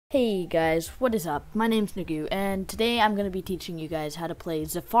Hey guys, what is up? My name's Nergew, and today I'm going to be teaching you guys how to play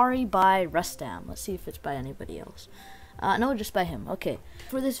Zafari by Rustam. Let's see if it's by anybody else. No, just by him. Okay.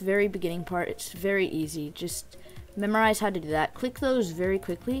 For this very beginning part, it's very easy. Just memorize how to do that. Click those very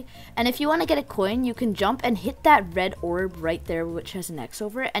quickly, and if you want to get a coin, you can jump and hit that red orb right there, which has an X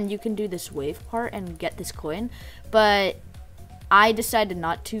over it, and you can do this wave part and get this coin. But I decided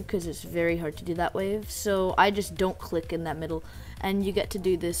not to because it's very hard to do that wave, so I just don't click in that middle, and you get to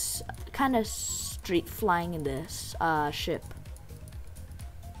do this kind of straight flying in this ship.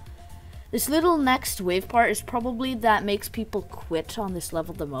 This little next wave part is probably that makes people quit on this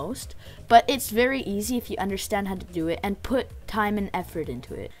level the most, but it's very easy if you understand how to do it and put time and effort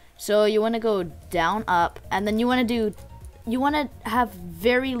into it. So you want to go down, up, and then you want to have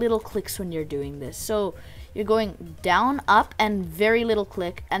very little clicks when you're doing this. So you're going down, up, and very little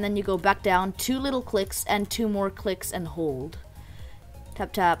click, and then you go back down, 2 little clicks, and 2 more clicks, and hold.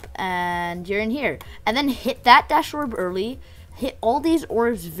 Tap, tap, and you're in here. And then hit that dash orb early, hit all these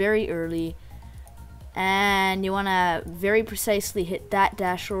orbs very early, and you want to very precisely hit that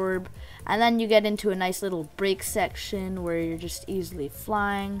dash orb, and then you get into a nice little break section where you're just easily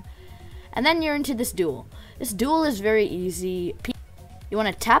flying. And then you're into this duel. This duel is very easy. You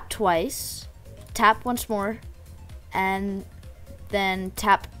want to tap twice, tap once more, and then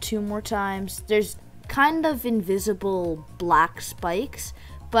tap 2 more times. There's kind of invisible black spikes,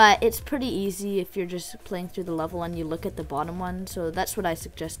 but it's pretty easy if you're just playing through the level and you look at the bottom one. So that's what I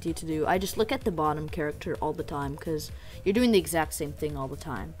suggest you to do. I just look at the bottom character all the time because you're doing the exact same thing all the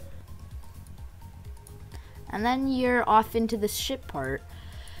time. And then you're off into this ship part.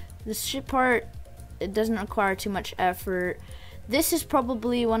 This ship part, it doesn't require too much effort. This is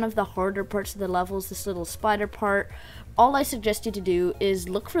probably one of the harder parts of the levels, this little spider part. All I suggest you to do is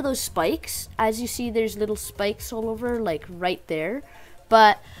look for those spikes. As you see, there's little spikes all over, like right there.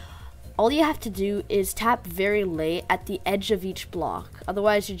 But all you have to do is tap very late at the edge of each block.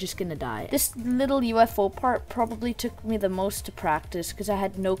 Otherwise, you're just gonna die. This little UFO part probably took me the most to practice because I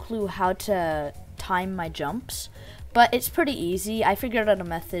had no clue how to time my jumps. But it's pretty easy. I figured out a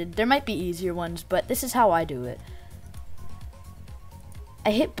method. There might be easier ones, but this is how I do it.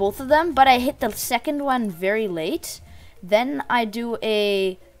 I hit both of them, but I hit the second one very late. Then I do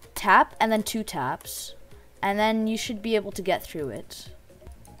a tap and then 2 taps. And then you should be able to get through it.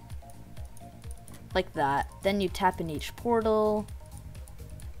 Like that. Then you tap in each portal.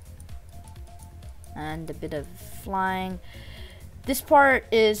 And a bit of flying. This part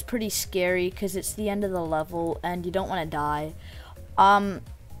is pretty scary because it's the end of the level and you don't want to die.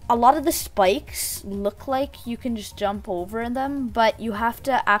 A lot of the spikes look like you can just jump over them, but you have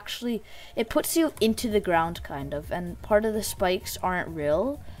to actually, it puts you into the ground kind of, and part of the spikes aren't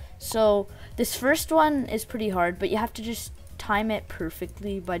real. So this first one is pretty hard, but you have to just time it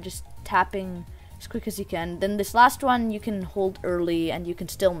perfectly by just tapping as quick as you can. Then this last one you can hold early and you can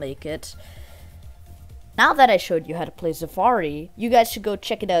still make it. Now that I showed you how to play Zafari, you guys should go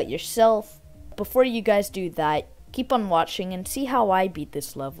check it out yourself. Before you guys do that, keep on watching and see how I beat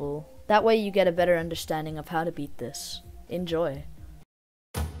this level. That way you get a better understanding of how to beat this. Enjoy.